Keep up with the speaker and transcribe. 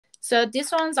So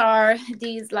these ones are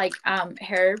these like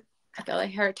hair, I feel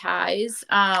like hair ties.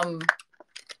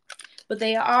 But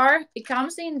it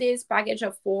comes in this package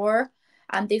of four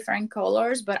different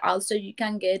colors, but also you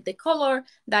can get the color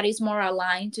that is more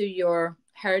aligned to your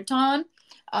hair tone.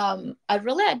 I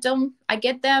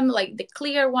get them like the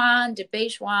clear one, the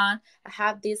beige one. I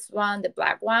have this one, the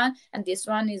black one, and this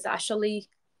one is actually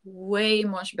way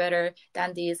much better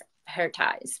than these hair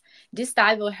ties. This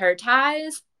type of hair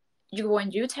ties,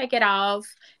 when you take it off,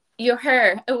 your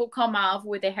hair, it will come off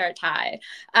with a hair tie.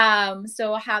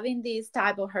 So having this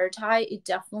type of hair tie, it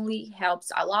definitely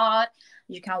helps a lot.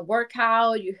 You can work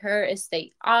out, your hair is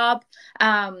stay up.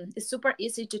 It's super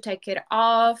easy to take it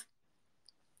off.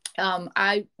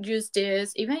 I use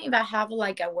this even if I have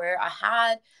like I wear a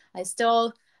hat. I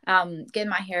still get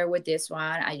my hair with this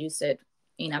one. I use it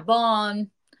in a bun,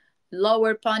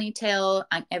 lower ponytail,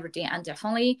 and everything. And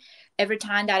definitely every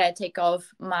time that I take off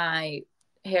my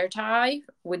hair tie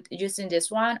with using this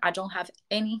one, I don't have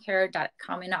any hair that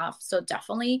coming off. So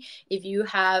definitely if you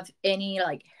have any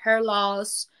like hair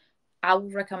loss, I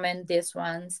would recommend these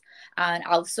ones. And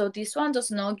also this one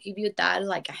does not give you that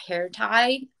like a hair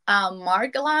tie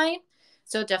mark line.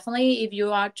 So definitely if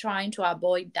you are trying to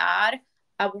avoid that,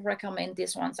 I would recommend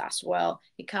these ones as well.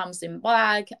 It comes in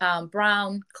black,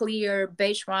 brown, clear,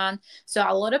 beige one. So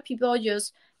a lot of people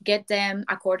just get them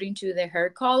according to their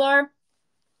hair color.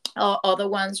 Other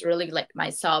ones really like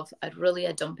myself, I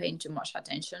don't pay too much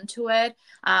attention to it,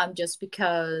 just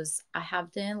because I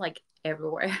have them like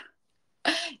everywhere.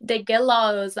 They get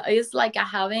lost. It's like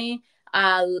having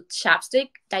a chapstick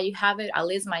that you have it. At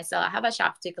least myself, I have a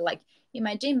chapstick like in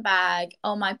my gym bag,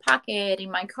 on my pocket,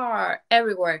 in my car,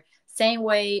 everywhere. Same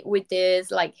way with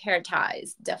this like hair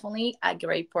ties. Definitely a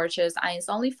great purchase, and it's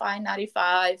only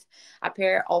 $5.95 a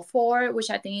pair of four, which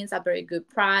I think is a very good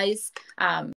price.